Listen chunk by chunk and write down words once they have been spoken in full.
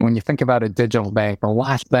When you think about a digital bank, the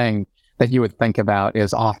last thing that you would think about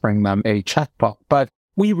is offering them a checkbook. But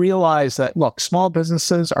we realize that, look, small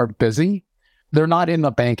businesses are busy. They're not in the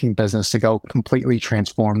banking business to go completely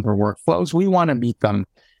transform their workflows. We want to meet them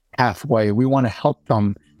halfway. We want to help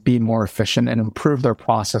them be more efficient and improve their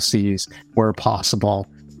processes where possible.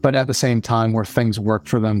 But at the same time, where things work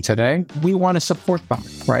for them today, we want to support them,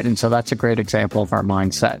 right? And so that's a great example of our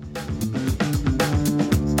mindset.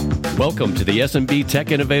 Welcome to the SMB Tech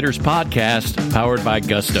Innovators Podcast, powered by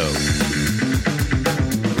Gusto.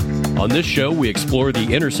 On this show, we explore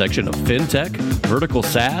the intersection of fintech, vertical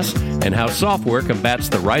SaaS, and how software combats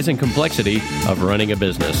the rising complexity of running a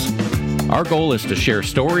business. Our goal is to share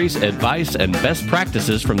stories, advice, and best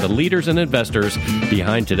practices from the leaders and investors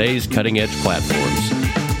behind today's cutting-edge platforms.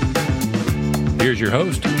 Here's your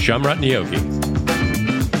host, Shamrat Nioki.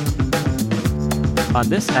 On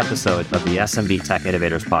this episode of the SMB Tech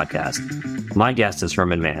Innovators Podcast, my guest is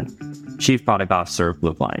Herman Mann, Chief Product Officer of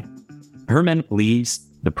Bluevine. Herman leads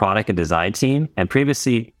the product and design team and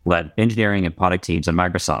previously led engineering and product teams at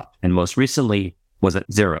Microsoft, and most recently was at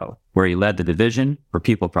Xero, where he led the division for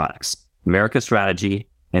people products, America strategy,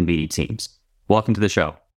 and BD teams. Welcome to the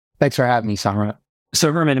show. Thanks for having me, Shamrat.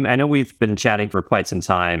 So Herman, I know we've been chatting for quite some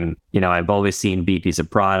time. I've always seen VPs of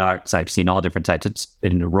products. I've seen all different types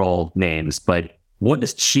of role names, but what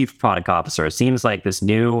is Chief Product Officer? It seems like this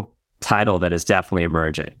new title that is definitely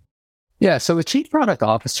emerging. Yeah, so the Chief Product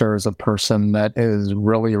Officer is a person that is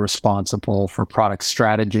really responsible for product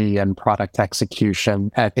strategy and product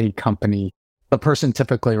execution at a company. The person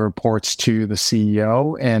typically reports to the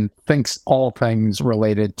CEO and thinks all things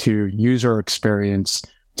related to user experience,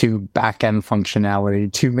 to back-end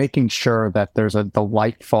functionality, to making sure that there's a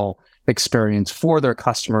delightful experience for their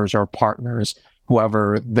customers or partners,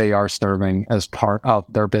 whoever they are serving as part of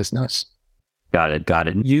their business. Got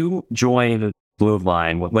it. You joined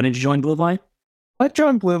Bluevine. When did you join Bluevine? I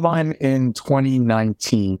joined Bluevine in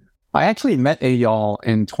 2019. I actually met Eyal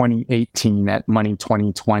in 2018 at Money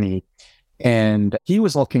 2020, and he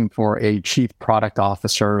was looking for a chief product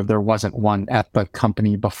officer. There wasn't one at the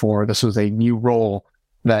company before. This was a new role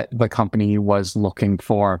that the company was looking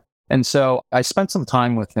for. And so I spent some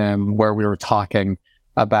time with him where we were talking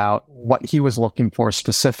about what he was looking for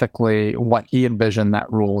specifically, what he envisioned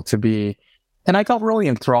that role to be. And I got really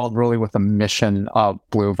enthralled with the mission of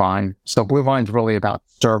Bluevine. So Bluevine's really about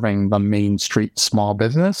serving the Main Street small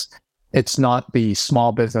business. It's not the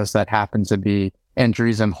small business that happens to be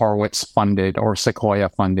Andreessen Horowitz funded or Sequoia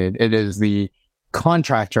funded. It is the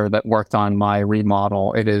contractor that worked on my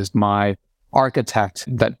remodel. It is my architect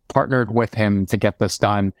that partnered with him to get this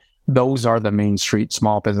done. Those are the Main Street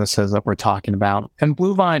small businesses that we're talking about. And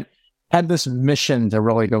Bluevine had this mission to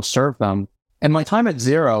really go serve them. And my time at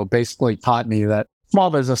Xero basically taught me that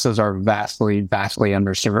small businesses are vastly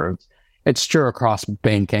underserved. It's true across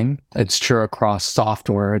banking. It's true across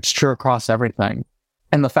software. It's true across everything.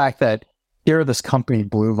 And the fact that here this company,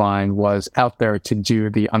 Bluevine, was out there to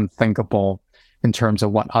do the unthinkable in terms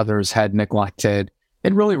of what others had neglected,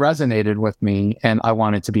 it really resonated with me, and I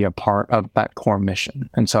wanted to be a part of that core mission.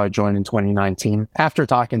 And so I joined in 2019 after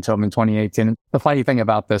talking to him in 2018. The funny thing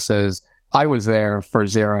about this is I was there for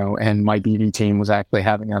Xero, and my BD team was actually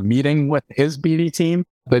having a meeting with his BD team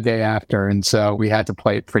the day after. And so we had to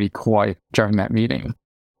play it pretty coy during that meeting.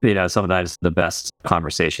 Sometimes the best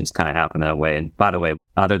conversations kind of happen that way. And by the way,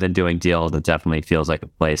 other than doing deals, it definitely feels like a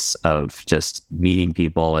place of just meeting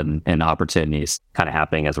people and opportunities kind of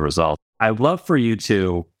happening as a result. I'd love for you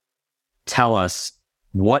to tell us,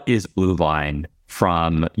 what is Bluevine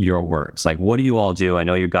from your words? Like, what do you all do? I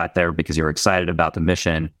know you got there because you're excited about the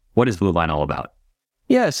mission. What is Bluevine all about?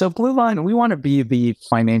 Yeah, so Bluevine, we want to be the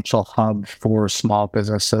financial hub for small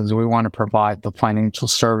businesses. We want to provide the financial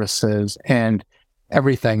services and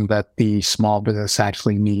everything that the small business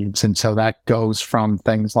actually needs. And so that goes from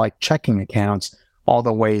things like checking accounts all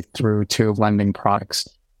the way through to lending products.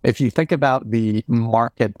 If you think about the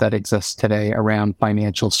market that exists today around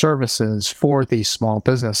financial services for these small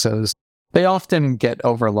businesses, they often get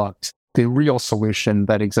overlooked. The real solution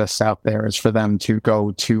that exists out there is for them to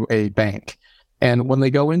go to a bank. And when they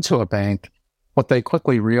go into a bank, what they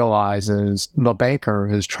quickly realize is the banker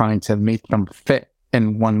is trying to make them fit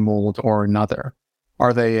in one mold or another.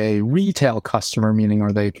 Are they a retail customer, meaning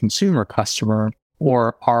are they a consumer customer,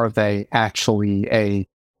 or are they actually a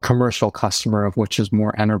commercial customer, of which is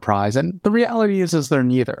more enterprise? And the reality is they're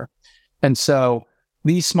neither. And so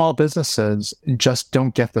these small businesses just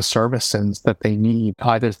don't get the services that they need,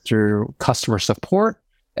 either through customer support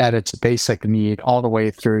at its basic need, all the way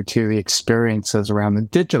through to the experiences around the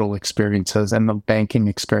digital experiences and the banking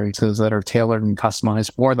experiences that are tailored and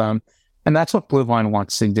customized for them, And that's what Bluevine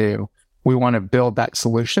wants to do. We want to build that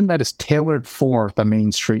solution that is tailored for the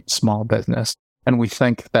Main Street small business. And we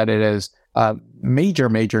think that it is a major,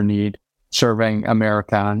 major need serving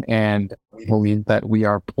America. And we believe that we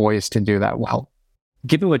are poised to do that well.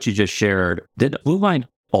 Given what you just shared, did Bluevine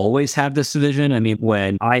always have this vision? I mean,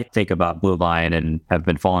 when I think about Bluevine and have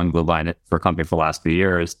been following Bluevine for a company for the last few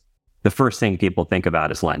years, the first thing people think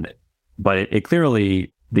about is lending. But it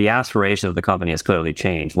clearly, the aspiration of the company has clearly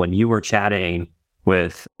changed. When you were chatting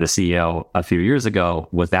with the CEO a few years ago,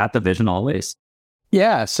 was that the vision always?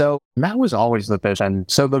 Yeah, so that was always the vision.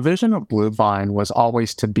 So the vision of Bluevine was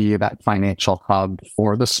always to be that financial hub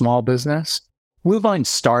for the small business. Bluevine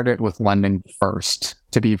started with lending first,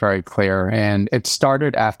 to be very clear. And it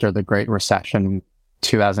started after the Great Recession,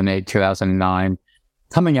 2008, 2009.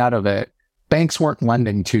 Coming out of it, banks weren't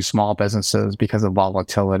lending to small businesses because of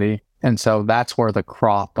volatility. And so that's where the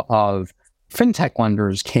crop of fintech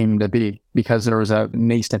lenders came to be, because there was a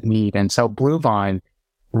nascent need. And so Bluevine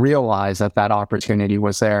realized that that opportunity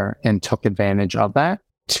was there and took advantage of that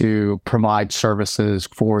to provide services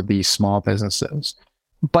for these small businesses.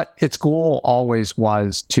 But its goal always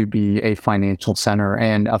was to be a financial center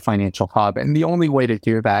and a financial hub. And the only way to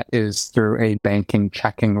do that is through a banking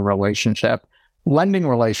checking relationship. Lending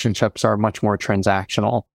relationships are much more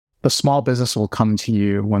transactional. The small business will come to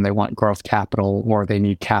you when they want growth capital or they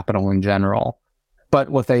need capital in general.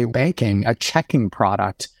 But with a checking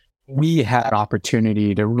product, we had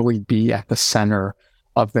opportunity to really be at the center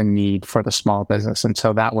of the need for the small business. And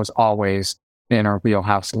so that was always in our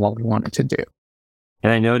wheelhouse of what we wanted to do.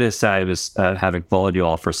 And I noticed I was having followed you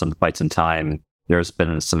all for quite some time. There's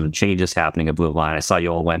been some changes happening at Bluevine. I saw you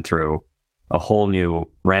all went through a whole new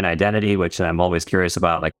brand identity, which I'm always curious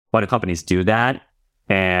about. Like, why do companies do that?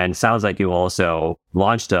 And it sounds like you also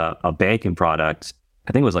launched a banking product,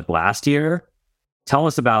 I think it was like last year. Tell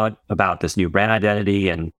us about this new brand identity.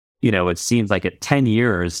 And, it seems like at 10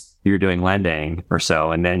 years, you're doing lending or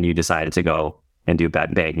so, and then you decided to go and do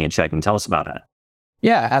banking and checking. Tell us about that.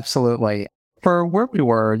 Yeah, absolutely. For where we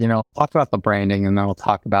were, talk about the branding and then we'll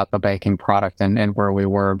talk about the banking product and where we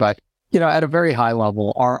were. But, at a very high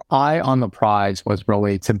level, our eye on the prize was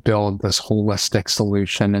really to build this holistic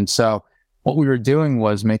solution. And so what we were doing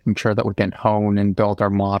was making sure that we can hone and build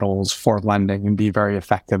our models for lending and be very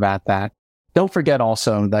effective at that. Don't forget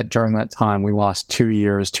also that during that time, we lost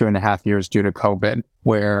 2.5 years due to COVID,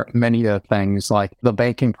 where many of the things like the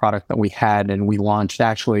banking product that we had and we launched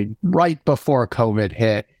actually right before COVID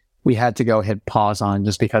hit, we had to go hit pause on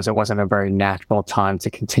just because it wasn't a very natural time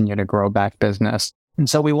to continue to grow back business. And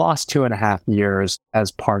so we lost 2.5 years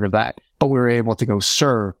as part of that, but we were able to go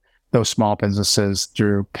serve those small businesses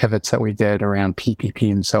through pivots that we did around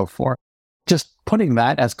PPP and so forth. Just putting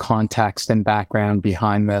that as context and background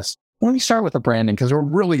behind this. Let me start with the branding, because we're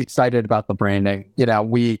really excited about the branding.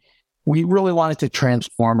 We really wanted to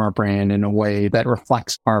transform our brand in a way that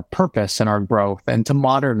reflects our purpose and our growth and to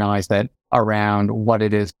modernize it around what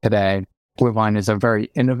it is today. Bluevine is a very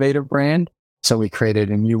innovative brand. So we created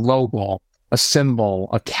a new logo, a symbol,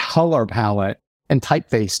 a color palette, and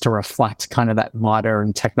typeface to reflect kind of that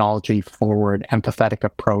modern technology forward, empathetic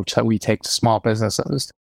approach that we take to small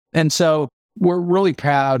businesses. And so we're really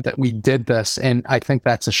proud that we did this. And I think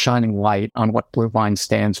that's a shining light on what Bluevine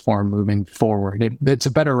stands for moving forward. It's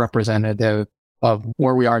a better representative of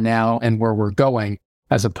where we are now and where we're going,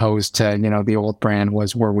 as opposed to, the old brand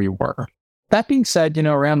was where we were. That being said,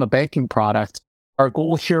 around the banking product, our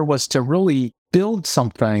goal here was to really build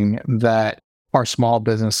something that our small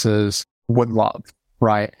businesses would love,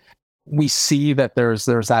 right? We see that there's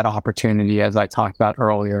that opportunity, as I talked about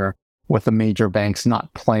earlier, with the major banks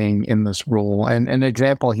not playing in this role. And an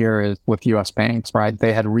example here is with US banks, right?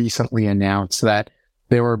 They had recently announced that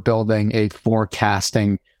they were building a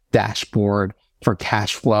forecasting dashboard for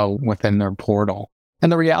cash flow within their portal.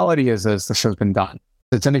 And the reality is this has been done.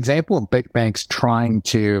 It's an example of big banks trying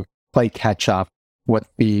to play catch up with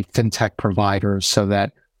the fintech providers so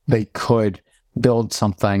that they could build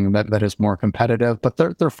something that is more competitive, but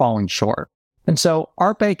they're falling short. And so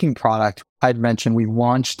our banking product, I'd mentioned we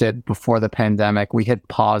launched it before the pandemic. We hit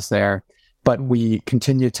pause there, but we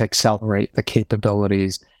continued to accelerate the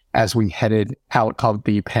capabilities as we headed out of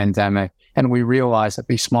the pandemic. And we realized that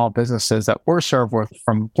these small businesses that were served with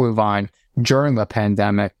from Bluevine during the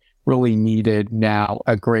pandemic really needed now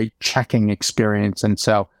a great checking experience. And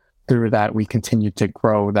so through that, we continued to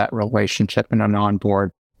grow that relationship and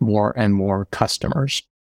onboard more and more customers.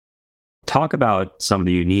 Talk about some of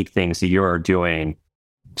the unique things that you're doing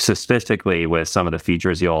specifically with some of the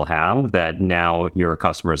features you all have that now your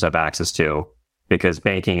customers have access to, because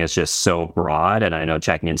banking is just so broad. And I know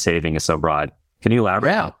checking and saving is so broad. Can you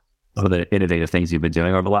elaborate? some of the innovative things you've been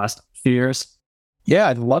doing over the last few years? Yeah,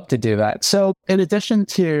 I'd love to do that. So in addition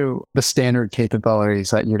to the standard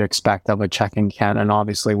capabilities that you'd expect of a checking account, and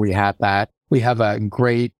obviously we have that, we have a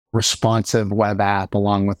great responsive web app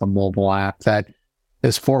along with a mobile app that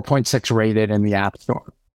is 4.6 rated in the App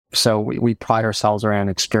Store. So we pride ourselves around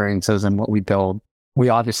experiences and what we build. We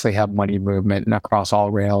obviously have money movement and across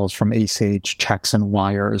all rails from ACH, checks and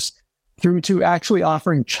wires through to actually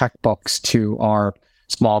offering checkbooks to our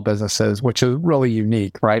small businesses, which is really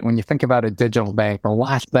unique, right? When you think about a digital bank, the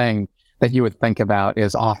last thing that you would think about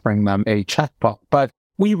is offering them a checkbook. But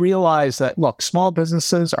we realize that, look, small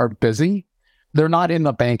businesses are busy. They're not in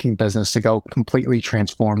the banking business to go completely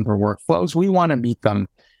transform their workflows. We want to meet them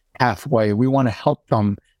halfway. We want to help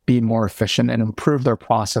them be more efficient and improve their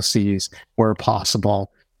processes where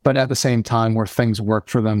possible. But at the same time, where things work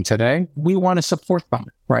for them today, we want to support them,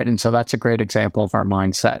 right? And so that's a great example of our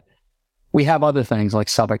mindset. We have other things like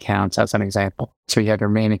sub-accounts as an example. So you have your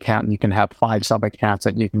main account and you can have 5 sub-accounts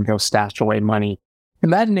that you can go stash away money.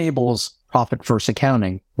 And that enables profit first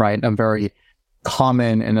accounting, right? A very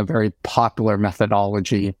common and a very popular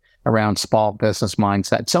methodology around small business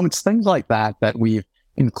mindset. So it's things like that that we've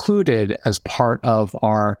included as part of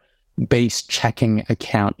our base checking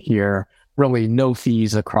account here. Really no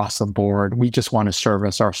fees across the board. We just want to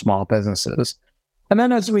service our small businesses. And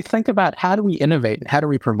then as we think about how do we innovate, how do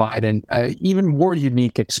we provide an even more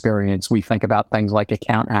unique experience, we think about things like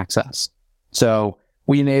account access. So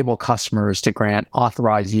we enable customers to grant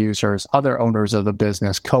authorized users, other owners of the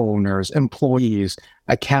business, co-owners, employees,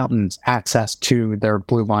 accountants, access to their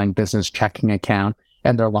Bluevine business checking account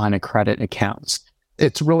and their line of credit accounts.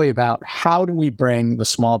 It's really about how do we bring the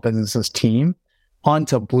small businesses team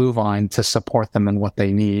onto Bluevine to support them in what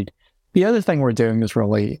they need. The other thing we're doing is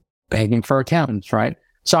really banking for accountants, right?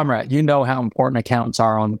 Samrat, you know how important accountants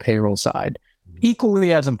are on the payroll side.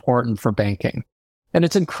 Equally as important for banking. And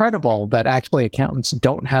it's incredible that actually accountants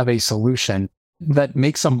don't have a solution that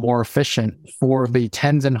makes them more efficient for the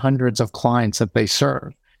tens and hundreds of clients that they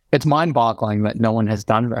serve. It's mind-boggling that no one has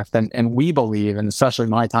done that. And we believe, and especially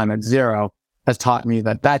my time at Xero, has taught me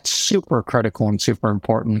that that's super critical and super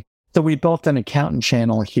important. So we built an accountant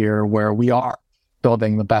channel here where we are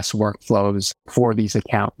building the best workflows for these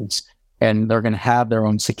accountants. And they're going to have their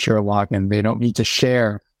own secure login. They don't need to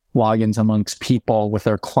share logins amongst people with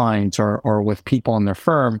their clients or with people in their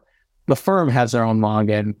firm. The firm has their own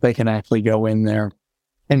login. They can actually go in there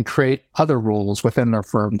and create other rules within their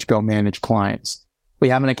firm to go manage clients. We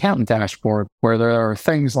have an accountant dashboard where there are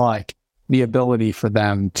things like the ability for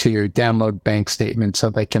them to download bank statements so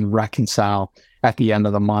they can reconcile at the end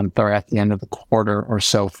of the month or at the end of the quarter or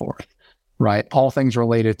so forth. Right? All things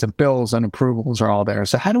related to bills and approvals are all there.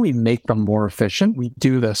 So how do we make them more efficient? We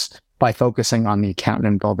do this by focusing on the accountant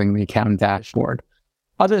and building the accountant dashboard.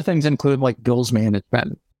 Other things include like bills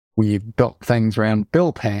management. We've built things around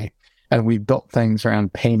bill pay, and we've built things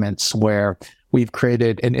around payments where we've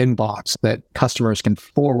created an inbox that customers can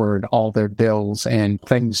forward all their bills and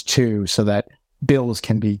things to so that bills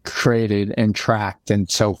can be created and tracked and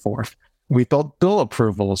so forth. We built bill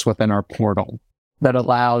approvals within our portal that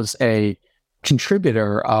allows a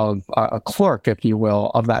contributor of a clerk, if you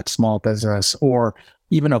will, of that small business, or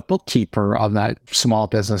even a bookkeeper of that small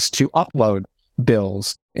business to upload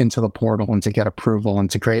bills into the portal and to get approval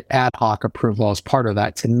and to create ad hoc approval as part of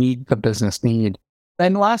that to meet the business need.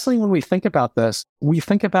 And lastly, when we think about this, we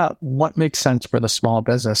think about what makes sense for the small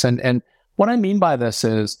business. And what I mean by this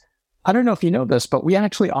is, I don't know if you know this, but we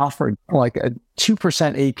actually offered like a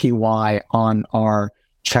 2% APY on our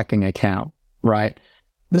checking account, right?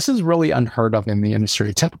 This is really unheard of in the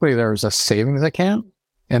industry. Typically, there's a savings account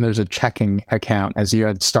and there's a checking account, as you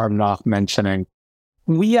had started off mentioning.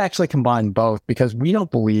 We actually combine both because we don't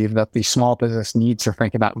believe that the small business needs to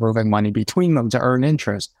think about moving money between them to earn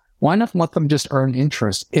interest. Why not let them just earn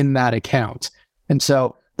interest in that account? And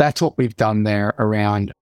so that's what we've done there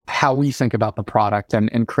around how we think about the product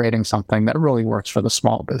and creating something that really works for the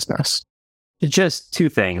small business. Just 2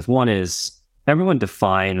 things. One is everyone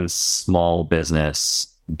defines small business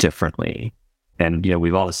differently. And,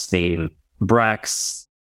 we've all seen Brex,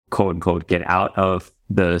 quote unquote, get out of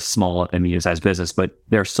the small and medium-sized business, but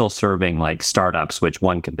they're still serving like startups, which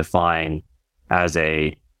one can define as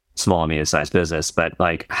a small and medium-sized business. But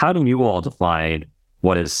like, how do you all define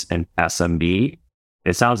what is an SMB?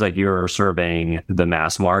 It sounds like you're serving the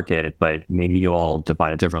mass market, but maybe you all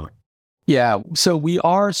define it differently. Yeah, so we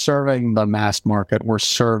are serving the mass market. We're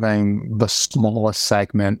serving the smallest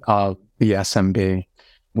segment of the SMB.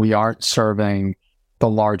 We aren't serving the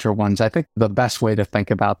larger ones. I think the best way to think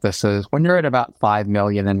about this is when you're at about 5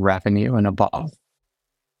 million in revenue and above,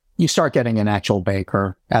 you start getting an actual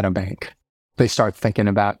banker at a bank. They start thinking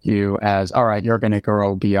about you as, all right, you're going to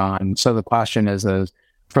grow beyond. So the question is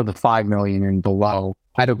for the 5 million and below,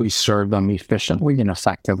 how do we serve them efficiently and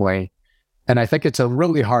effectively? And I think it's a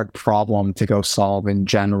really hard problem to go solve in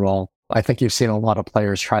general. I think you've seen a lot of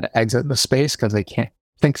players try to exit the space because they can't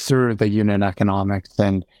think through the unit economics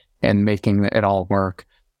and making it all work.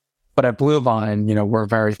 But at Bluevine, we're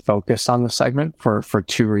very focused on the segment for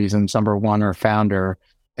two reasons. Number one, our founder,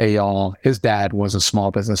 Eyal, his dad was a small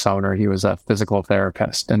business owner. He was a physical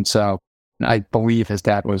therapist. And so I believe his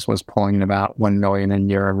dad was pulling about 1 million a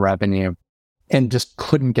year in revenue and just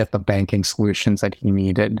couldn't get the banking solutions that he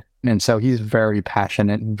needed. And so he's very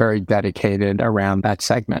passionate and very dedicated around that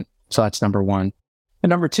segment. So that's number one. And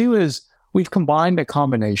number two is we've combined a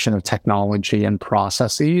combination of technology and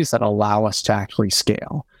processes that allow us to actually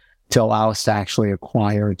scale, to allow us to actually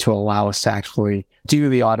acquire, to allow us to actually do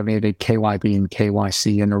the automated KYB and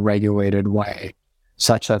KYC in a regulated way,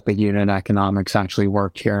 such that the unit economics actually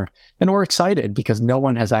work here. And we're excited because no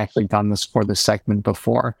one has actually done this for this segment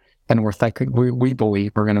before. And we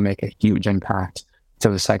believe we're going to make a huge impact to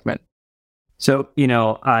the segment. So,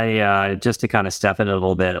 I just to kind of step in a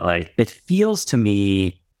little bit, like it feels to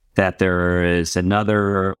me that there is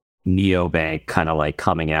another neobank kind of like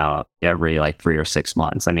coming out every 3 or 6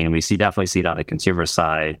 months. I mean, definitely see it on the consumer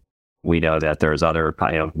side. We know that there's other,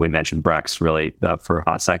 we mentioned Brex really for a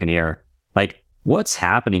hot second here. Like, what's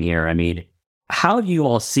happening here? I mean, how do you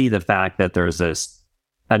all see the fact that there's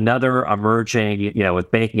another emerging,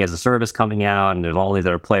 with banking as a service coming out, and there's all these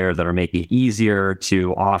other players that are making it easier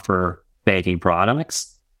to offer banking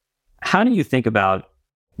products? How do you think about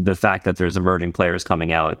the fact that there's emerging players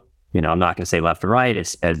coming out? I'm not going to say left or right.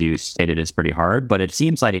 It's, as you stated, it's pretty hard, but it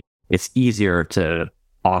seems like it's easier to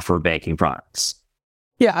offer banking products.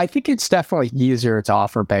 Yeah, I think it's definitely easier to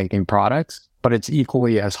offer banking products, but it's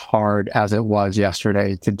equally as hard as it was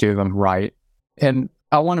yesterday to do them right. And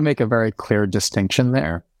I want to make a very clear distinction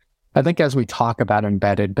there. I think as we talk about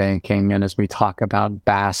embedded banking and as we talk about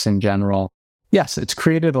BaaS in general, yes, it's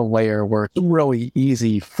created a layer where it's really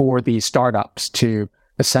easy for these startups to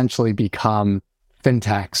essentially become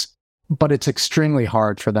fintechs, but it's extremely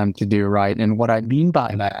hard for them to do right. And what I mean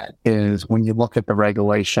by that is when you look at the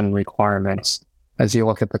regulation requirements, as you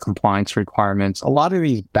look at the compliance requirements, a lot of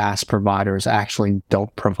these BaaS providers actually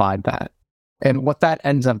don't provide that. And what that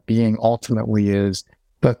ends up being ultimately is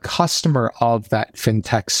the customer of that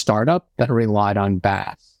fintech startup that relied on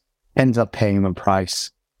BaaS ends up paying the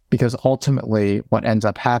price. Because ultimately what ends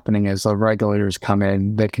up happening is the regulators come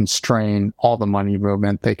in, they constrain all the money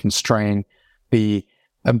movement, they constrain the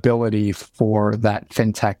ability for that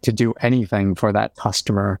fintech to do anything for that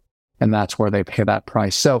customer, and that's where they pay that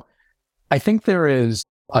price. So I think there is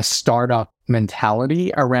a startup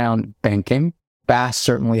mentality around banking. BaaS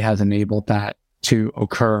certainly has enabled that to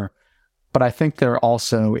occur. But I think there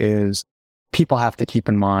also is, people have to keep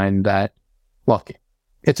in mind that, look,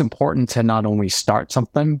 it's important to not only start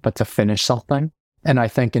something, but to finish something. And I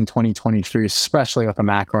think in 2023, especially with the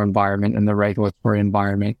macro environment and the regulatory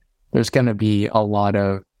environment, there's going to be a lot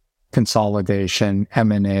of consolidation,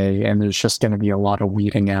 M&A, and there's just going to be a lot of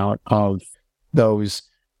weeding out of those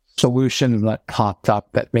solutions that popped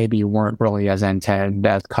up that maybe weren't really as end-to-end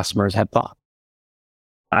as customers had thought.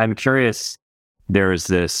 I'm curious, there's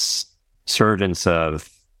this surgence of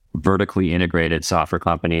vertically integrated software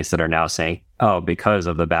companies that are now saying, oh, because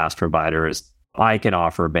of the BaaS providers, I can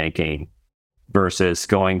offer banking versus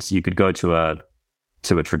you could go to a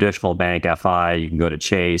traditional bank, FI, you can go to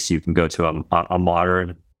Chase, you can go to a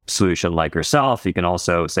modern solution like yourself. You can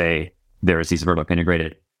also say there's these vertical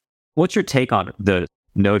integrated. What's your take on the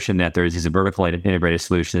notion that there's these vertical integrated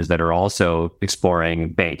solutions that are also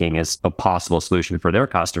exploring banking as a possible solution for their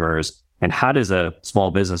customers? And how does a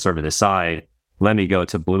small business sort of decide, let me go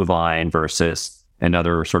to Bluevine versus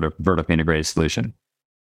another sort of vertically integrated solution?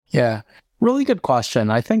 Yeah, really good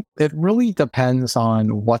question. I think it really depends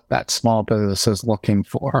on what that small business is looking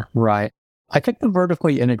for, right? I think the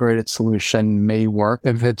vertically integrated solution may work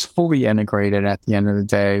if it's fully integrated at the end of the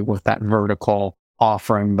day with that vertical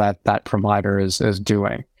offering that that provider is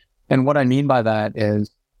doing. And what I mean by that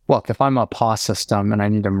is, look, if I'm a POS system and I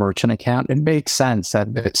need a merchant account, it makes sense that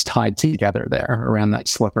it's tied together there around that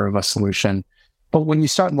sliver of a solution. But when you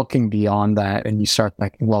start looking beyond that and you start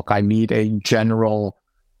thinking, look, I need a general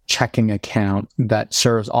checking account that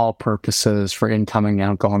serves all purposes for incoming,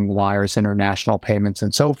 outgoing wires, international payments,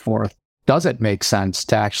 and so forth, does it make sense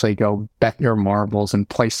to actually go bet your marbles and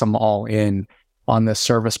place them all in on the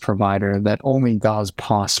service provider that only does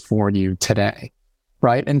POS for you today,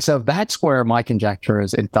 right? And so that's where my conjecture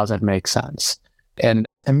is it doesn't make sense. And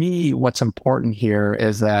to me, what's important here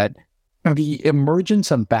is that the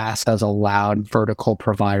emergence of BaaS has allowed vertical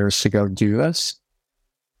providers to go do this.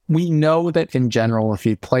 We know that in general, if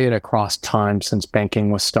you play it across time since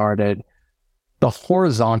banking was started, the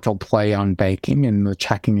horizontal play on banking and the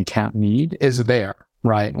checking account need is there,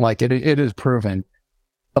 right? Like it is proven.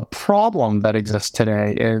 The problem that exists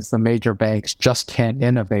today is the major banks just can't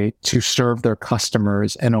innovate to serve their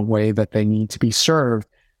customers in a way that they need to be served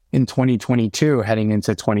in 2022 heading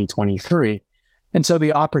into 2023. And so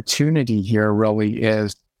the opportunity here really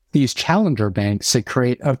is these challenger banks to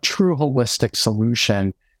create a true holistic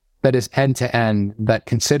solution that is end-to-end, that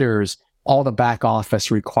considers all the back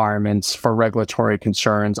office requirements for regulatory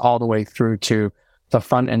concerns, all the way through to the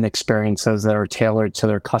front-end experiences that are tailored to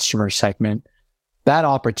their customer segment. That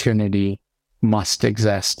opportunity must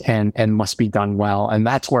exist and must be done well. And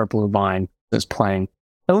that's where Bluevine is playing.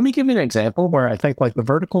 Now, let me give you an example where I think like the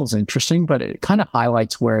vertical is interesting, but it kind of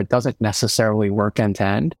highlights where it doesn't necessarily work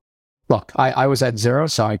end-to-end. Look, I was at Xero,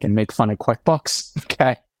 so I can make fun of QuickBooks.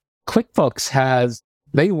 Okay. QuickBooks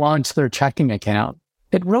they launched their checking account.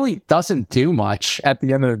 It really doesn't do much at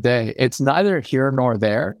the end of the day. It's neither here nor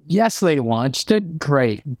there. Yes, they launched it.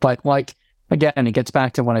 Great. But like, again, it gets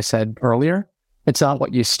back to what I said earlier. It's not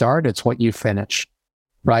what you start, it's what you finish,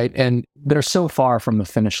 right? And they're so far from the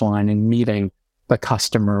finish line in meeting the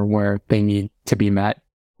customer where they need to be met.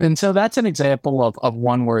 And so that's an example of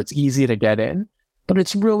one where it's easy to get in, but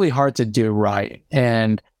it's really hard to do right.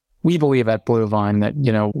 And we believe at Bluevine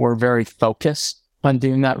that, we're very focused on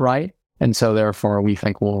doing that right. And so therefore, we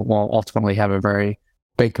think we'll ultimately have a very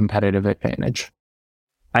big competitive advantage.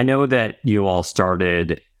 I know that you all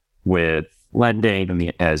started with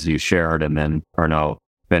lending, as you shared, and then are now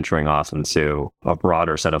venturing off into a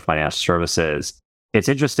broader set of financial services. It's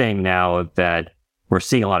interesting now that we're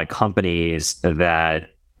seeing a lot of companies that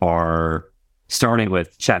are starting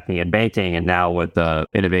with checking and banking, and now with the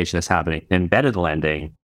innovation that's happening in embedded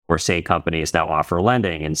lending, we're seeing companies now offer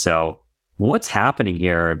lending. And so what's happening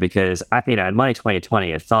here? Because I think in Money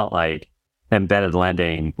 2020, it felt like embedded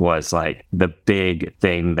lending was like the big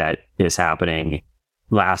thing that is happening.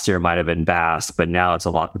 Last year might have been BaaS, but now it's a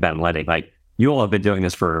lot of embedded lending. Like, you all have been doing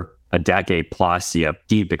this for a decade plus. You have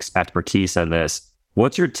deep expertise in this.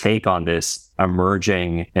 What's your take on this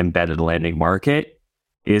emerging embedded lending market?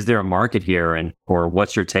 Is there a market here, or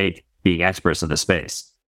what's your take being experts in the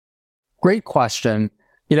space? Great question.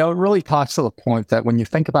 It really talks to the point that when you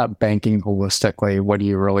think about banking holistically, what do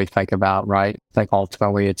you really think about, right? I think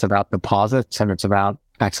ultimately it's about deposits and it's about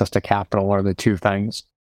access to capital are the two things.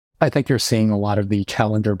 I think you're seeing a lot of the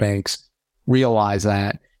challenger banks realize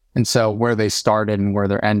that. And so where they started and where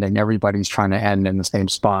they're ending, everybody's trying to end in the same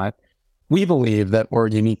spot. We believe that we're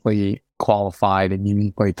uniquely qualified and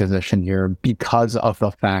uniquely positioned here because of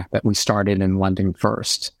the fact that we started in lending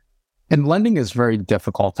first. And lending is very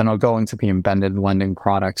difficult, and I'll go into the embedded lending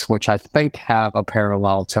products, which I think have a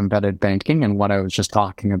parallel to embedded banking and what I was just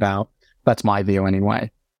talking about. That's my view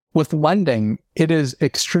anyway. With lending, it is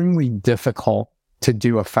extremely difficult to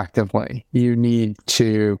do effectively. You need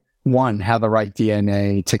to, one, have the right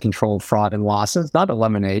DNA to control fraud and losses, not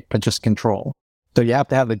eliminate, but just control. So you have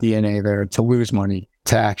to have the DNA there to lose money,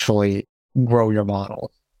 to actually grow your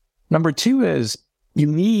model. Number two is you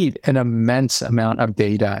need an immense amount of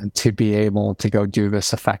data to be able to go do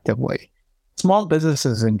this effectively. Small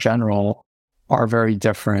businesses in general are very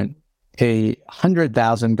different. A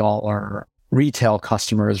 $100,000 retail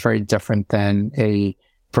customer is very different than a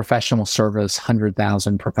professional service,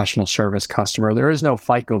 100,000 professional service customer. There is no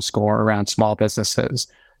FICO score around small businesses.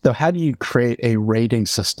 So how do you create a rating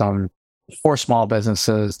system for small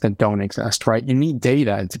businesses that don't exist, right? You need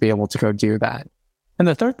data to be able to go do that. And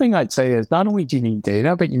the third thing I'd say is not only do you need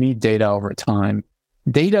data, but you need data over time.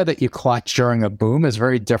 Data that you collect during a boom is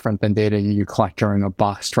very different than data you collect during a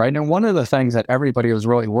bust, right? And one of the things that everybody was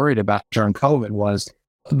really worried about during COVID was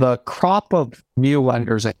the crop of new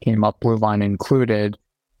lenders that came up, Bluevine included,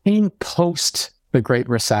 came post the Great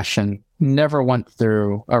Recession, never went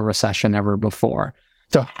through a recession ever before.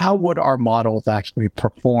 So how would our models actually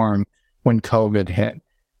perform when COVID hit?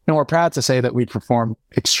 And we're proud to say that we performed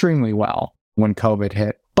extremely well when COVID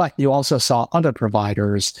hit. But you also saw other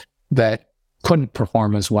providers that couldn't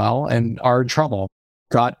perform as well and are in trouble,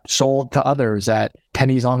 got sold to others at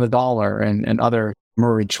pennies on the dollar and other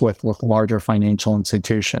merged with larger financial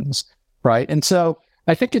institutions, right? And so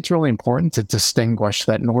I think it's really important to distinguish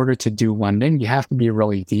that in order to do lending, you have to be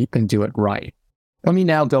really deep and do it right. Let me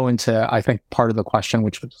now go into, I think, part of the question,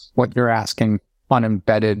 which was what you're asking on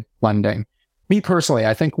embedded lending. Me personally,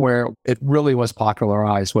 I think where it really was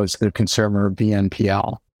popularized was the consumer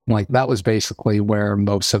BNPL. Like that was basically where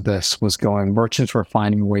most of this was going. Merchants were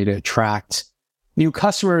finding a way to attract new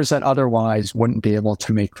customers that otherwise wouldn't be able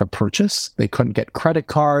to make the purchase. They couldn't get credit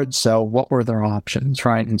cards. So what were their options,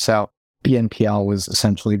 right? And so BNPL was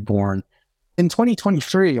essentially born. In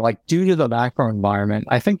 2023, like due to the macro environment,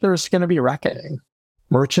 I think there's going to be reckoning.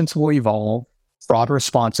 Merchants will evolve. Fraud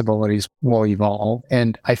responsibilities will evolve.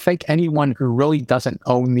 And I think anyone who really doesn't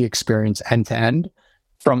own the experience end to end,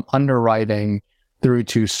 from underwriting through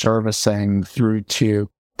to servicing, through to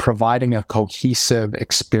providing a cohesive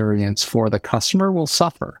experience for the customer, will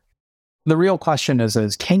suffer. The real question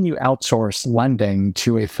is can you outsource lending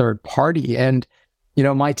to a third party? And,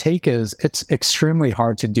 my take is it's extremely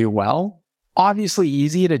hard to do well. Obviously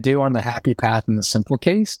easy to do on the happy path in the simple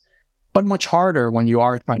case, but much harder when you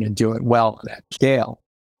are trying to do it well at scale.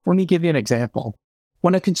 Let me give you an example.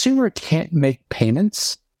 When a consumer can't make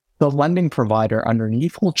payments, the lending provider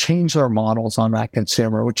underneath will change their models on that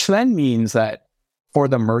consumer, which then means that for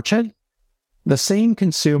the merchant, the same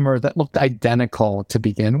consumer that looked identical to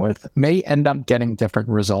begin with may end up getting different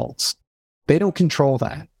results. They don't control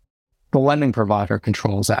that. The lending provider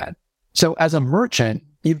controls that. So as a merchant,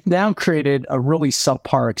 you've now created a really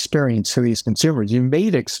subpar experience for these consumers. You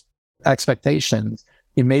made expectations.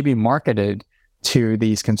 You may be marketed to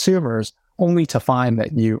these consumers only to find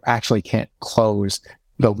that you actually can't close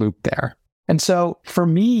the loop there. And so for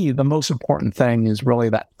me, the most important thing is really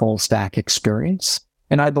that full stack experience.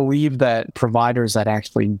 And I believe that providers that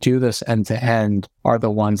actually do this end to end are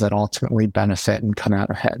the ones that ultimately benefit and come out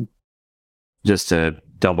ahead. Just to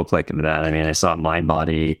double click into that, I saw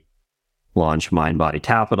MindBody launch MindBody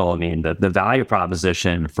Capital. The value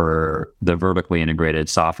proposition for the vertically integrated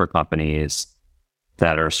software companies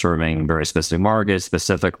that are serving very specific markets,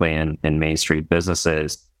 specifically in Main Street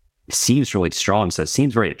businesses, seems really strong. So it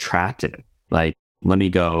seems very attractive. Like, let me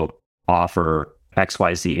go offer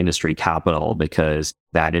XYZ industry capital because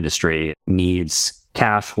that industry needs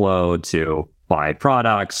cash flow to buy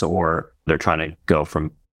products, or they're trying to go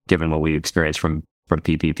from, given what we experienced from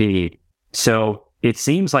PPP. So it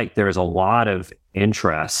seems like there's a lot of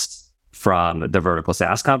interest from the vertical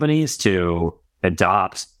SaaS companies to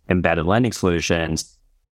adopt embedded lending solutions.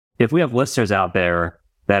 If we have listeners out there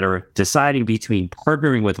that are deciding between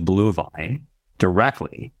partnering with Bluevine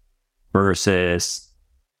directly versus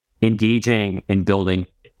engaging in building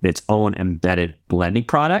its own embedded lending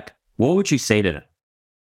product, what would you say to them?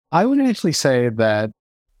 I would actually say that,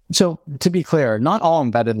 so to be clear, not all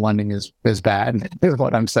embedded lending is bad, is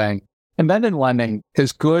what I'm saying. Embedded lending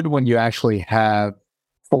is good when you actually have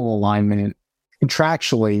full alignment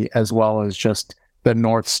contractually, as well as just the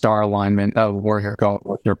North Star alignment of where you're going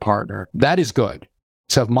with your partner. That is good.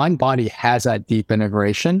 So if MindBody has that deep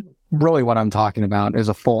integration, really what I'm talking about is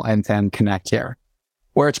a full end-to-end connect here.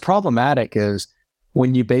 Where it's problematic is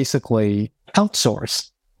when you basically outsource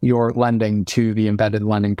your lending to the embedded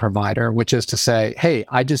lending provider, which is to say, hey,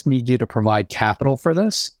 I just need you to provide capital for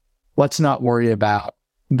this. Let's not worry about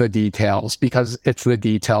the details, because it's the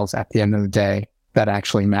details at the end of the day that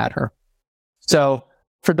actually matter. So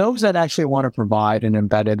for those that actually want to provide an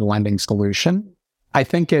embedded lending solution, I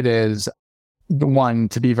think it is the one,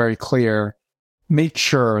 to be very clear, make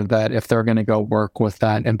sure that if they're going to go work with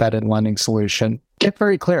that embedded lending solution, get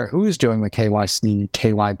very clear who's doing the KYC,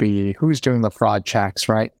 KYB, who's doing the fraud checks,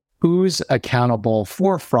 right? Who's accountable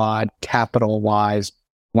for fraud capital-wise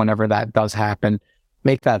whenever that does happen.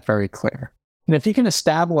 Make that very clear. And if you can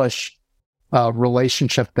establish a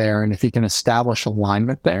relationship there, and if you can establish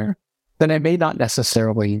alignment there, then it may not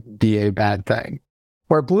necessarily be a bad thing.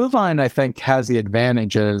 Where Bluevine, I think, has the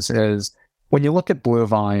advantages is when you look at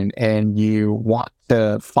Bluevine and you want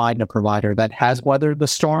to find a provider that has weathered the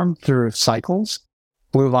storm through cycles,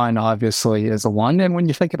 Bluevine obviously is the one. And when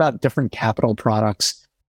you think about different capital products,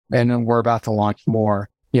 and we're about to launch more,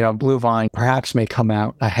 Bluevine perhaps may come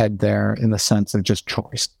out ahead there in the sense of just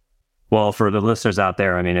choice. Well, for the listeners out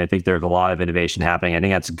there, I think there's a lot of innovation happening. I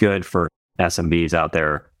think that's good for SMBs out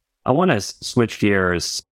there. I want to switch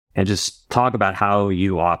gears and just talk about how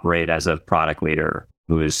you operate as a product leader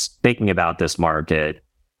who is thinking about this market.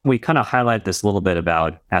 We kind of highlight this a little bit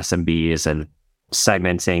about SMBs and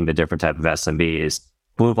segmenting the different type of SMBs.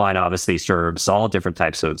 Bluevine obviously serves all different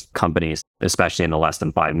types of companies, especially in the less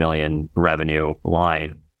than 5 million revenue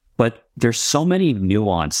line. But there's so many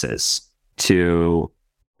nuances to,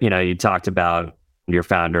 you talked about your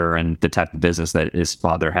founder and the type of business that his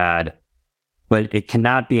father had, but it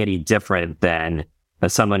cannot be any different than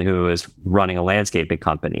someone who is running a landscaping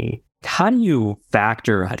company. How do you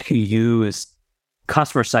use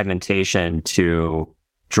customer segmentation to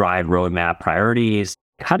drive roadmap priorities?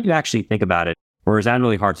 How do you actually think about it Or is that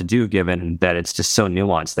really hard to do given that it's just so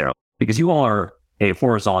nuanced there? Because you all are a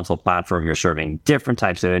horizontal platform, you're serving different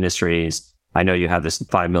types of industries. I know you have this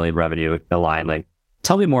 5 million revenue line. Like,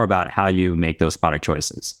 tell me more about how you make those product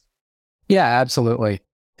choices. Yeah, absolutely.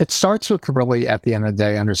 It starts with really, at the end of the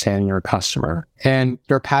day, understanding your customer and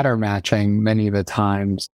your pattern matching. Many of the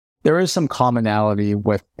times, there is some commonality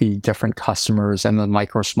with the different customers and the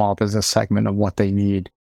micro small business segment of what they need.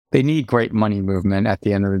 They need great money movement at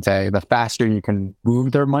the end of the day. The faster you can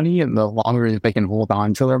move their money and the longer they can hold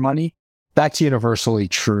on to their money, that's universally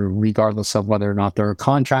true, regardless of whether or not they're a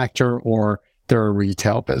contractor or they're a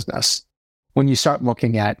retail business. When you start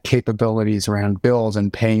looking at capabilities around bills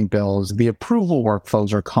and paying bills, the approval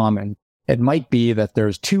workflows are common. It might be that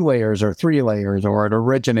there's 2 layers or 3 layers, or it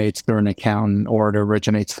originates through an accountant, or it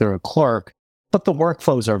originates through a clerk, but the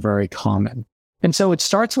workflows are very common. And so it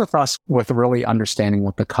starts with us with really understanding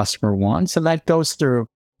what the customer wants. And that goes through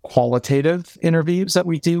qualitative interviews that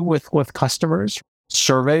we do with customers,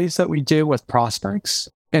 surveys that we do with prospects.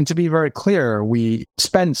 And to be very clear, we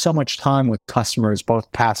spend so much time with customers,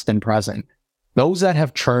 both past and present. Those that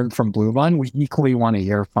have churned from Bluevine, we equally want to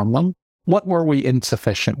hear from them. What were we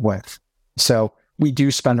insufficient with? So we do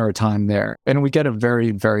spend our time there, and we get a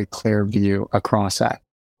very, very clear view across that.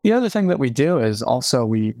 The other thing that we do is also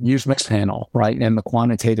we use Mixpanel, right? And the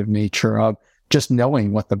quantitative nature of just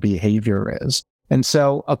knowing what the behavior is. And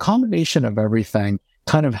so a combination of everything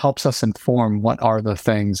kind of helps us inform what are the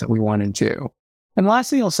things that we want to do. And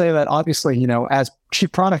lastly, I'll say that obviously, as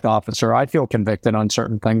chief product officer, I feel convicted on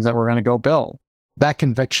certain things that we're going to go build. That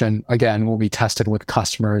conviction, again, will be tested with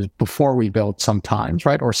customers before we build sometimes,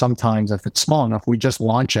 right? Or sometimes if it's small enough, we just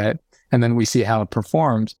launch it and then we see how it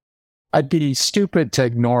performs. I'd be stupid to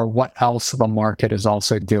ignore what else the market is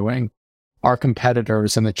also doing. Our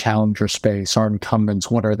competitors in the challenger space, our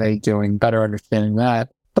incumbents, what are they doing? Better understanding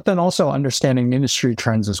that, but then also understanding industry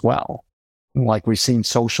trends as well. Like we've seen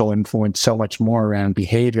social influence so much more around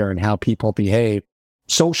behavior and how people behave.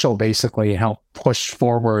 Social basically helped push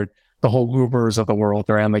forward the whole Ubers of the world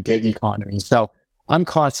around the gig economy. So I'm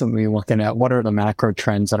constantly looking at what are the macro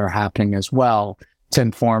trends that are happening as well to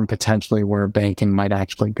inform potentially where banking might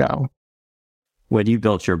actually go. When you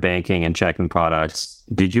built your banking and checking products,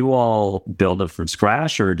 did you all build it from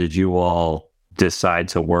scratch, or did you all decide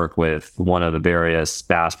to work with one of the various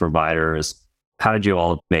SaaS providers? How did you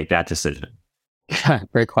all make that decision? Yeah,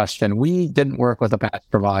 great question. We didn't work with a SaaS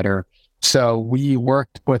provider. So we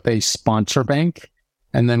worked with a sponsor bank.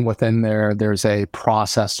 And then within there's a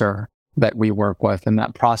processor that we work with. And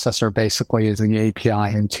that processor basically is the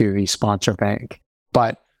API into the sponsor bank.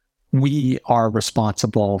 But we are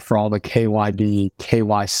responsible for all the KYB,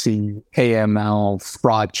 KYC, AML,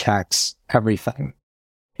 fraud checks, everything.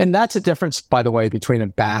 And that's a difference, by the way, between a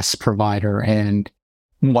BaaS provider and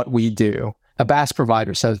what we do. A BaaS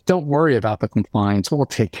provider says, don't worry about the compliance. We'll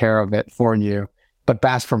take care of it for you. But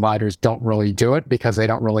BaaS providers don't really do it because they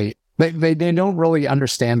don't really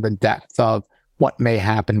understand the depth of what may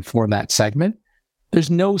happen for that segment. There's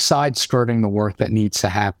no side skirting the work that needs to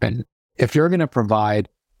happen. If you're going to provide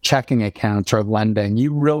checking accounts or lending,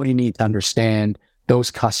 you really need to understand those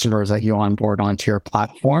customers that you onboard onto your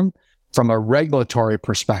platform from a regulatory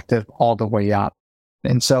perspective all the way up.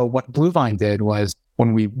 And so what Bluevine did was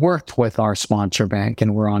when we worked with our sponsor bank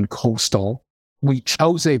and we're on Coastal, we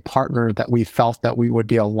chose a partner that we felt that we would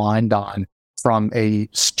be aligned on from a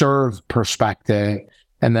STIRV perspective.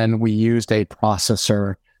 And then we used a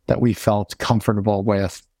processor that we felt comfortable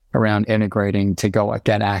with around integrating to go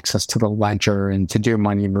get access to the ledger and to do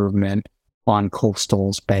money movement on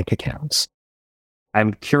Coastal's bank accounts.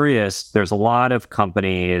 I'm curious, there's a lot of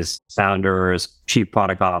companies, founders, chief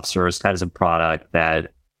product officers, heads of product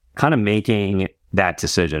that kind of making that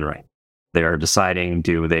decision, right? They're deciding,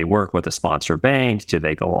 do they work with a sponsor bank? Do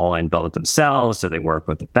they go all in, build it themselves? Do they work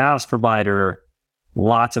with a BaaS provider?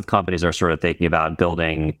 Lots of companies are sort of thinking about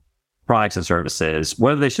building products and services.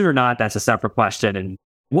 Whether they should or not, that's a separate question. And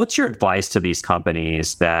what's your advice to these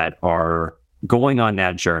companies that are going on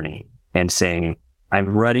that journey and saying,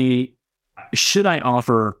 I'm ready? Should I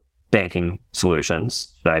offer banking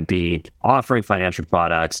solutions? Should I be offering financial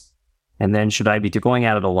products? And then should I be going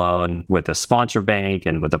at it alone with a sponsor bank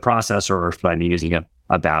and with a processor, or should I be using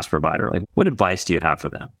a BaaS provider? Like, what advice do you have for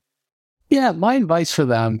them? Yeah, my advice for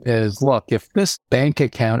them is, look, if this bank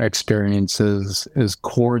account experience is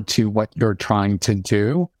core to what you're trying to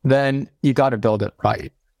do, then you got to build it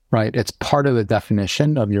right? It's part of the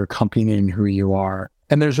definition of your company and who you are.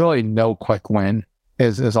 And there's really no quick win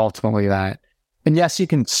is ultimately that. And yes, you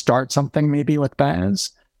can start something maybe with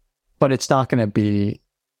BaaS, but it's not going to be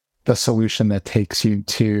the solution that takes you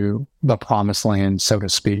to the promised land, so to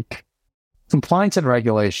speak. compliance and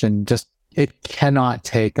regulation it cannot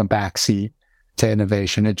take a backseat to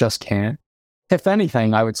innovation. It just can't. If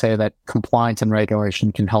anything, I would say that compliance and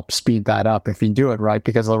regulation can help speed that up if you do it right,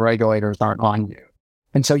 because the regulators aren't on you.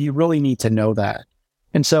 And so you really need to know that.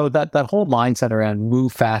 And so that whole mindset around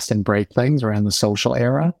move fast and break things around the social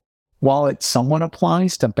era, while it somewhat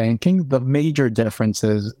applies to banking, the major difference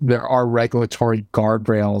is there are regulatory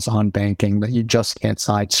guardrails on banking that you just can't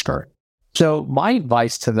sideskirt. So my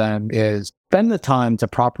advice to them is spend the time to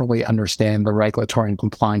properly understand the regulatory and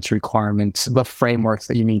compliance requirements, the frameworks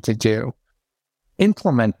that you need to do.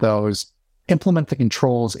 Implement those, implement the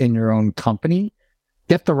controls in your own company,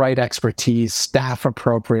 get the right expertise, staff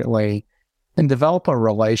appropriately, and develop a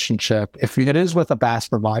relationship. If it is with a BaaS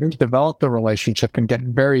provider, develop the relationship and get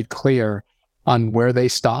very clear on where they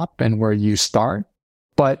stop and where you start.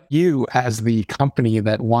 But you, as the company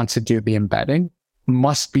that wants to do the embedding,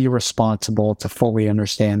 must be responsible to fully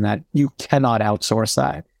understand that you cannot outsource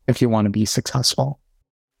that if you want to be successful.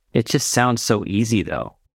 It just sounds so easy,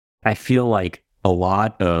 though. I feel like a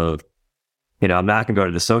lot of, I'm not going to go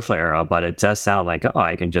to the social era, but it does sound like,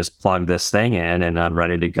 I can just plug this thing in and I'm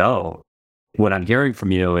ready to go. What I'm hearing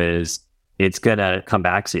from you is it's going to come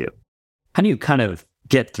back to you. How do you kind of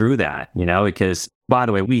get through that? Because, by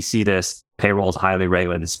the way, we see this payroll is highly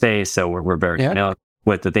regulated space, so we're very familiar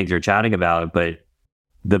with the things you're chatting about, but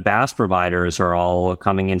the BaaS providers are all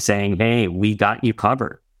coming in saying, hey, we got you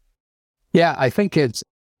covered. Yeah, I think it's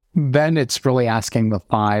really asking the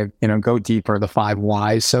five, go deeper, the 5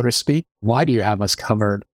 whys, so to speak. Why do you have us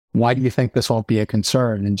covered? Why do you think this won't be a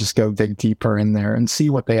concern? And just go dig deeper in there and see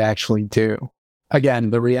what they actually do. Again,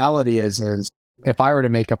 the reality is if I were to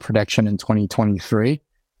make a prediction in 2023,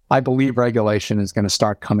 I believe regulation is going to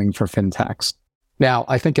start coming for fintechs. Now,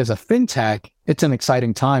 I think as a fintech, it's an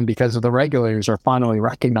exciting time because the regulators are finally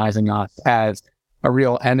recognizing us as a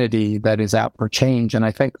real entity that is out for change. And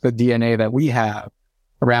I think the DNA that we have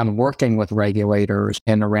around working with regulators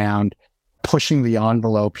and around pushing the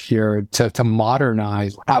envelope here to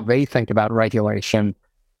modernize how they think about regulation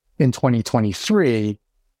in 2023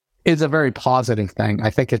 is a very positive thing.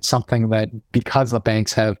 I think it's something that, because the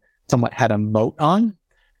banks have somewhat had a moat on,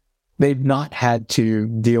 they've not had to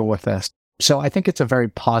deal with this. So I think it's a very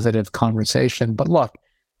positive conversation. But look,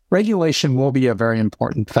 regulation will be a very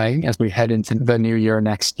important thing as we head into the new year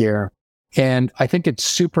next year. And I think it's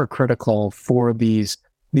super critical for these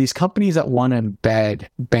companies that want to embed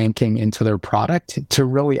banking into their product to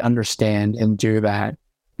really understand and do that,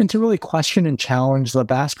 and to really question and challenge the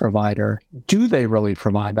BaaS provider. Do they really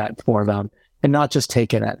provide that for them, and not just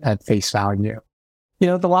take it at face value?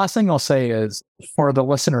 The last thing I'll say is, for the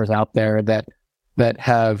listeners out there that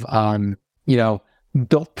have,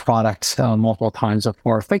 built products multiple times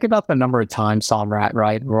before, think about the number of times, Samrat,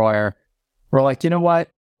 right, where we're like, you know what,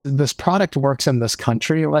 this product works in this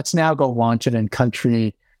country. Let's now go launch it in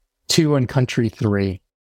country 2 and country 3.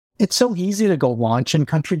 It's so easy to go launch in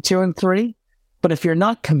country 2 and 3, but if you're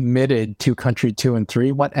not committed to country 2 and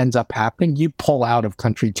 3, what ends up happening? You pull out of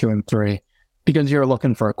country 2 and 3 because you're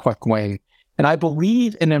looking for a quick win. And I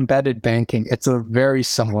believe in embedded banking, it's a very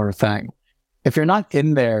similar thing. If you're not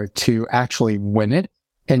in there to actually win it,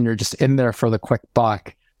 and you're just in there for the quick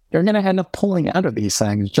buck, you're going to end up pulling out of these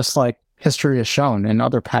things, just like history has shown and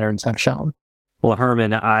other patterns have shown. Well,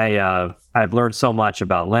 Herman, I've learned so much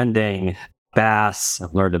about lending, BaaS.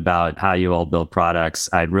 I've learned about how you all build products.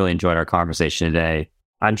 I really enjoyed our conversation today.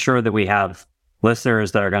 I'm sure that we have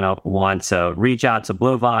listeners that are going to want to reach out to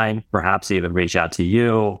Bluevine, perhaps even reach out to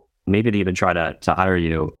you, maybe to even try to hire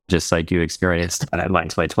you, just like you experienced at Mine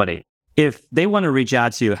 2020. If they want to reach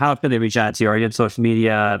out to you, how can they reach out to you? Are you on social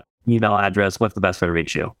media, email address? What's the best way to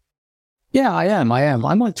reach you? Yeah, I am.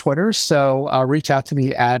 I'm on Twitter. So reach out to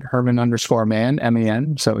me at Herman_man,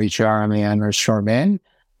 M-A-N. So HERMAN_man.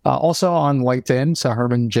 Also on LinkedIn. So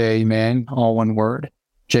Herman J. Man, all one word.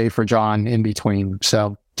 J for John in between.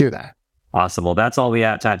 So do that. Awesome. Well, that's all we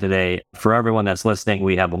have time today. For everyone that's listening,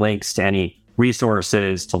 we have links to any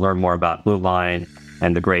resources to learn more about Bluevine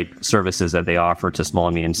and the great services that they offer to small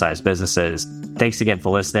and medium-sized businesses. Thanks again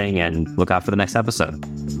for listening, and look out for the next episode.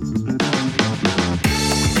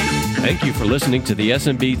 Thank you for listening to the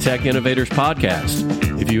SMB Tech Innovators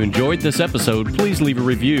Podcast. If you enjoyed this episode, please leave a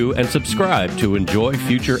review and subscribe to enjoy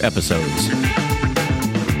future episodes.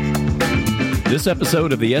 This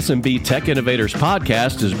episode of the SMB Tech Innovators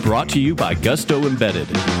Podcast is brought to you by Gusto Embedded.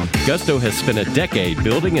 Gusto has spent a decade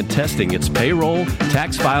building and testing its payroll,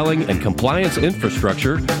 tax filing, and compliance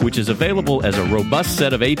infrastructure, which is available as a robust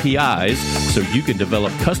set of APIs so you can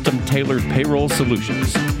develop custom-tailored payroll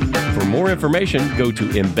solutions. For more information, go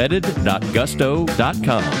to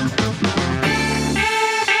embedded.gusto.com.